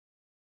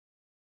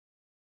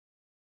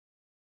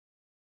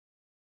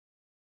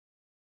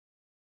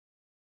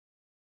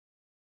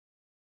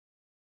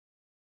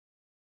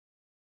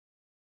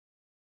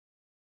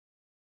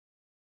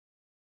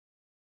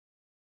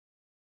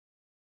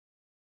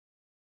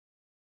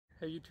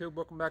Hey YouTube,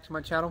 welcome back to my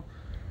channel.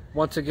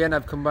 Once again,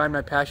 I've combined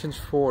my passions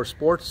for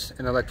sports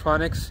and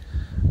electronics,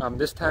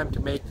 this time to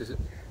make this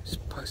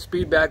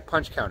speed bag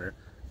punch counter.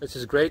 This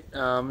is great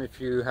if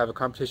you have a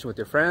competition with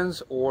your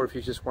friends or if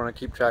you just want to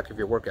keep track of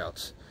your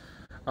workouts.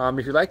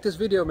 If you like this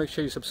video, make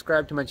sure you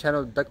subscribe to my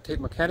channel, Duct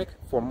Tape Mechanic,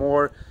 for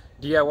more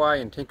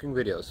DIY and tinkering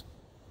videos.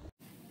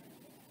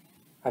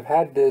 I've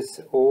had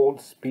this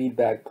old speed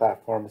bag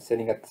platform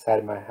sitting at the side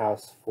of my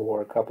house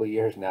for a couple of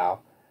years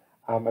now.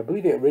 I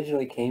believe it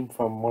originally came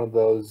from one of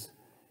those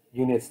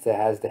units that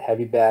has the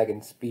heavy bag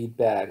and speed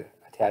bag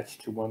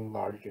attached to one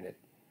large unit.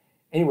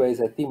 Anyways,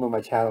 the theme of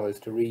my channel is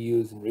to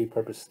reuse and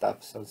repurpose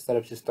stuff, so instead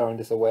of just throwing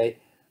this away,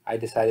 I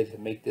decided to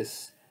make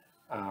this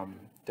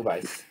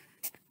device.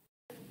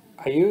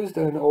 I used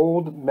an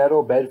old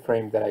metal bed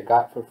frame that I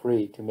got for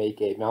free to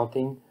make a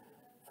mounting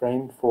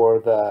frame for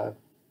the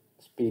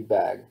speed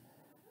bag.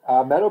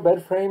 Metal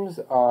bed frames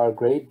are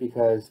great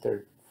because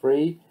they're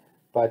free,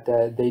 but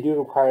they do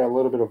require a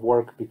little bit of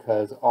work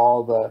because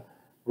all the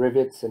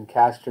rivets and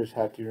casters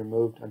have to be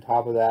removed. On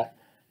top of that,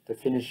 the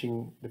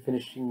finishing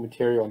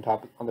material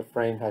on the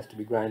frame has to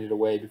be grinded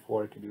away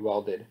before it can be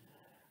welded.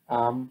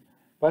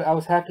 But I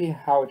was happy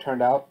how it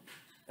turned out,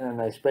 and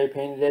I spray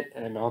painted it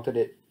and I mounted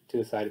it to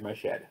the side of my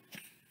shed.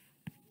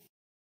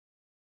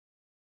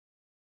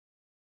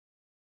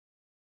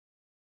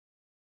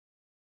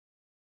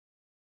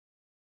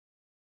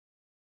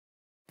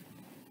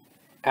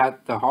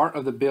 At the heart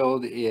of the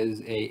build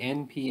is a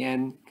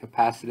NPN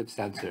capacitive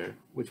sensor,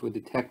 which will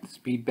detect the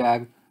speed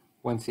bag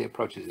once it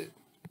approaches it.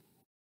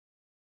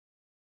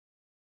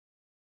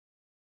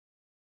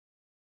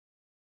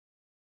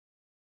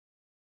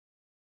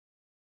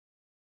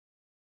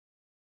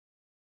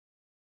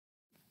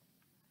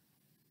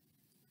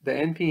 The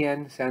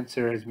NPN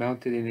sensor is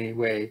mounted in a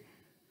way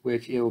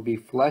which it will be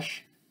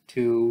flush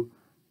to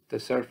the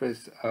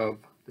surface of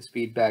the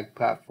speed bag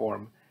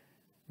platform,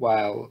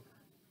 while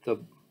the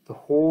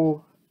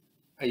hole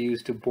I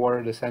used to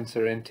bore the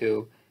sensor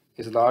into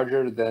is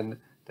larger than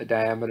the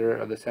diameter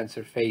of the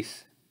sensor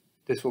face.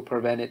 This will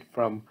prevent it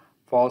from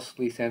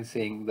falsely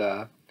sensing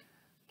the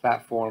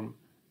platform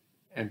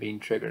and being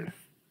triggered.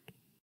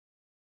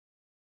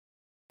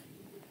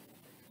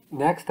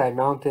 Next, I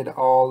mounted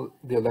all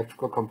the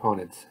electrical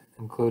components,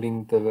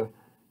 including the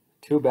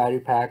 2 battery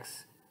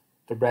packs,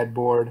 the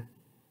breadboard,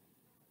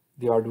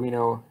 the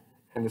Arduino,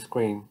 and the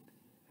screen,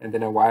 and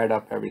then I wired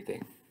up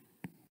everything.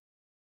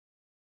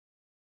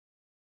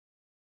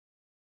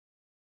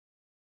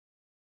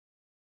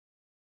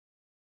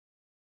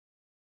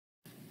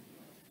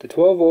 The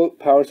 12-volt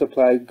power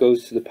supply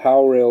goes to the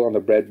power rail on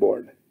the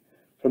breadboard.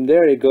 From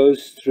there it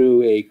goes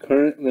through a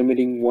current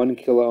limiting 1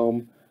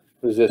 kilo-ohm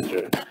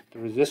resistor. The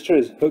resistor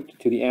is hooked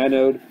to the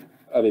anode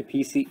of a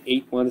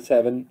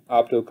PC817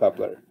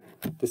 optocoupler.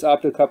 This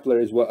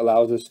optocoupler is what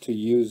allows us to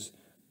use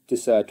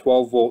this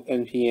 12-volt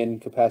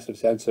NPN capacitive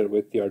sensor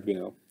with the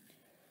Arduino.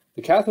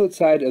 The cathode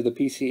side of the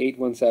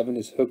PC817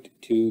 is hooked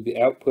to the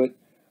output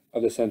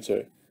of the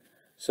sensor.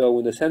 So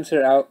when the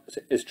sensor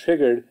is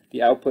triggered,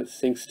 the output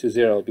sinks to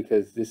 0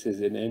 because this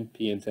is an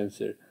NPN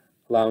sensor,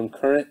 allowing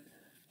current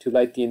to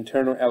light the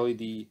internal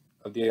LED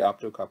of the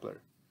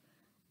optocoupler.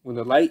 When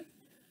the light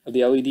of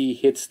the LED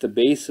hits the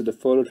base of the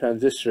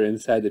phototransistor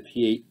inside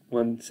the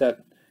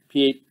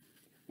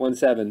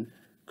P817,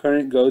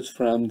 current goes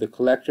from the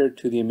collector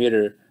to the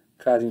emitter,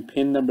 causing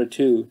pin number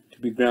 2 to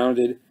be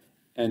grounded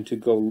and to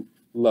go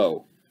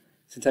low.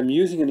 Since I'm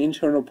using an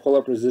internal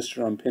pull-up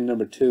resistor on pin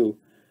number 2,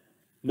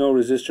 no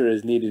resistor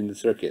is needed in the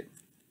circuit.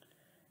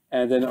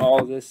 And then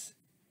all this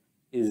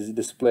is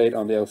displayed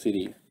on the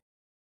LCD.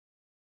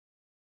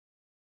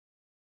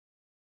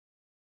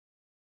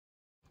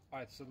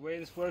 Alright, so the way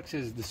this works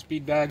is the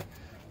speed bag,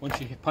 once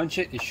you punch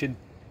it, it should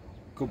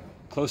go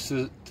close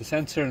to the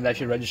sensor and that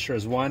should register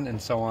as 1 and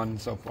so on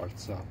and so forth.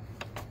 So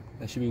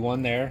there should be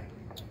 1 there,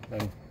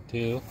 then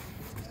 2,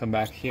 come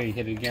back here, you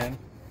hit it again,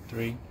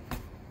 3,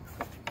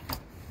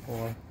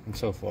 4, and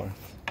so forth.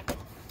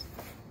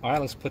 Alright,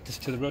 let's put this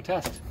to the real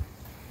test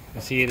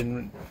and see it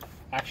in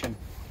action.